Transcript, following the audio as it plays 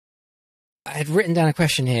I had written down a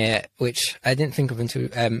question here, which I didn't think of until,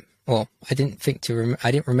 I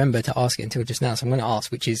didn't remember to ask it until just now. So I'm going to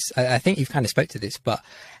ask, which is, I think you've kind of spoke to this, but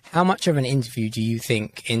how much of an interview do you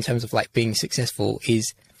think in terms of like being successful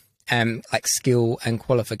is, like skill and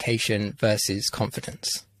qualification versus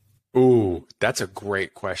confidence? Ooh, that's a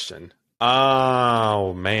great question.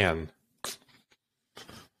 Oh man.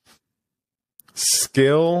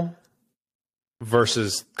 Skill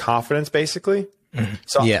versus confidence, basically. Mm-hmm.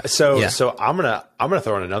 So I'm gonna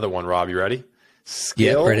throw in another one, Rob. You ready?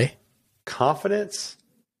 Skill, yeah, ready. Confidence,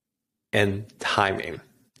 and timing.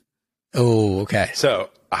 Oh, okay. So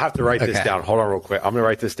I have to write this down. Hold on real quick. I'm gonna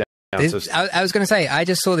write this down. I was going to say, I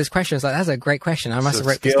just saw this question. I was like, that's a great question. I must have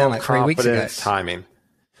wrote this down like 3 weeks ago. Timing.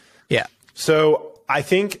 Yeah. So I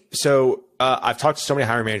think so. I've talked to so many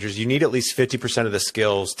hiring managers. You need at least 50% of the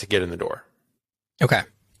skills to get in the door. Okay.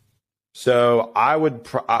 So I'm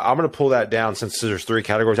going to pull that down since there's 3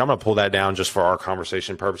 categories. I'm going to pull that down just for our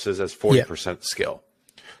conversation purposes as 40% skill.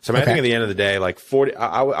 So I think at the end of the day, like 40,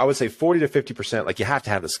 I would say 40 to 50%, like you have to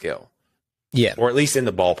have the skill. Yeah. Or at least in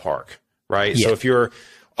the ballpark, right? Yeah. So if you're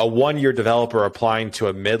a 1-year developer applying to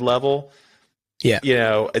a mid-level, you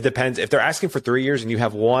know, it depends. If they're asking for 3 years and you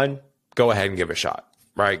have 1, go ahead and give it a shot,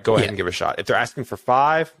 right? Go ahead and give it a shot. If they're asking for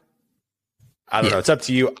 5, I don't know. It's up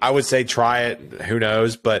to you. I would say try it. Who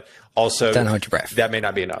knows? But also don't hold your breath. That may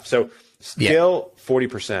not be enough. So skill,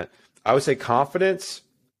 40%. I would say confidence.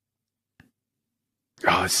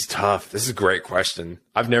 Oh, it's tough. This is a great question.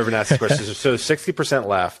 I've never been asked this question. So 60%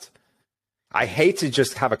 left. I hate to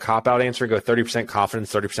just have a cop-out answer and go 30%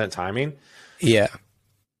 confidence, 30% timing. Yeah.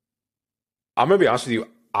 I'm going to be honest with you.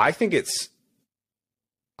 I think it's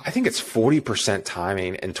 40%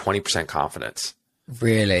 timing and 20% confidence.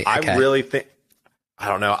 Really? Okay. I really think, I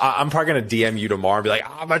don't know. I'm probably going to DM you tomorrow and be like,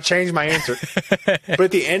 I'm going to change my answer. But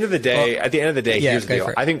at the end of the day, here's the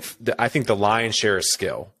deal. I think the lion's share is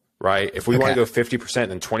skill, right? If we want to go 50%,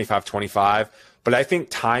 then 25. But I think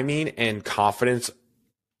timing and confidence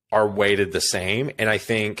are weighted the same. And I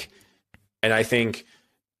think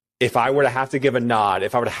if I were to have to give a nod,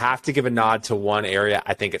 to one area,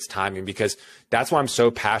 I think it's timing, because that's why I'm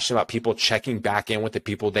so passionate about people checking back in with the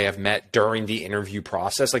people they have met during the interview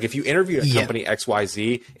process. Like if you interviewed a company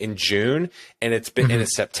XYZ in June and it's been in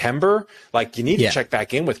September, like you need to check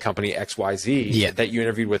back in with company XYZ that you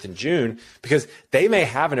interviewed with in June, because they may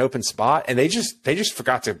have an open spot and they just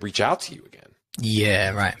forgot to reach out to you again.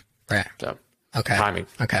 Yeah. Right. So, okay. Timing.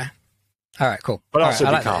 Okay. All right, cool. But also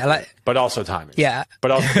be confident. But also timing. Yeah.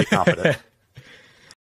 But also be confident.